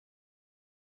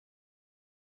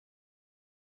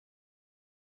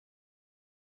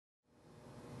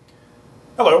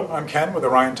Hello, I'm Ken with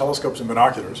Orion Telescopes and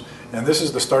Binoculars, and this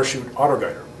is the StarShoot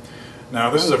AutoGuider. Now,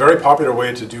 this is a very popular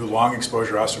way to do long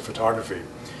exposure astrophotography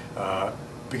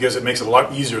because it makes it a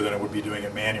lot easier than it would be doing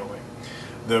it manually.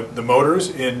 The motors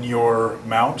in your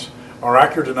mount are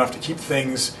accurate enough to keep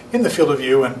things in the field of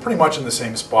view and pretty much in the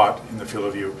same spot in the field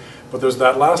of view, but there's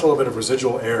that last little bit of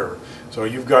residual error. So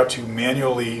you've got to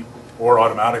manually or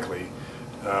automatically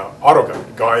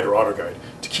auto-guide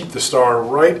to keep the star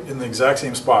right in the exact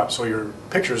same spot so your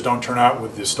pictures don't turn out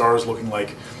with the stars looking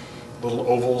like little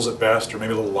ovals at best or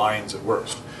maybe little lines at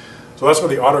worst. So that's where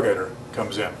the AutoGuider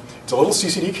comes in. It's a little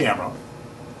CCD camera.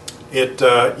 It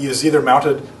is either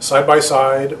mounted side by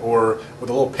side or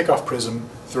with a little pick-off prism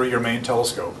through your main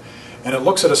telescope, and it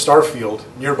looks at a star field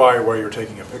nearby where you're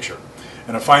taking a picture,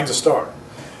 and it finds a star.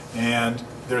 And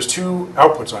there's two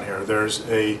outputs on here. There's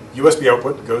a USB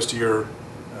output that goes to your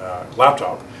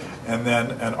laptop, and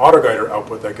then an AutoGuider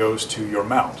output that goes to your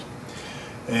mount.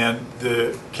 And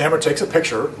the camera takes a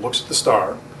picture, looks at the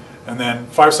star, and then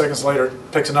 5 seconds later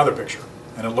takes another picture,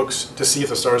 and it looks to see if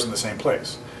the star is in the same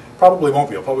place. Probably won't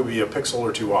be. It'll probably be a pixel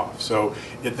or two off. So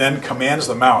it then commands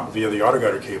the mount via the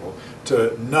AutoGuider cable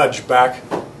to nudge back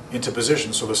into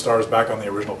position so the star is back on the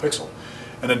original pixel.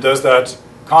 And it does that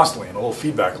constantly in a little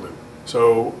feedback loop.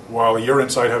 So while you're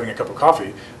inside having a cup of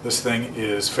coffee, this thing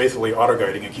is faithfully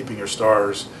auto-guiding and keeping your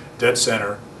stars dead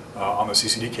center on the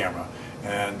CCD camera.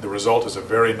 And the result is a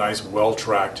very nice,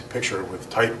 well-tracked picture with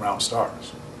tight, round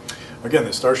stars. Again, the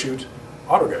StarShoot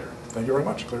AutoGuider. Thank you very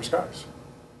much. Clear skies.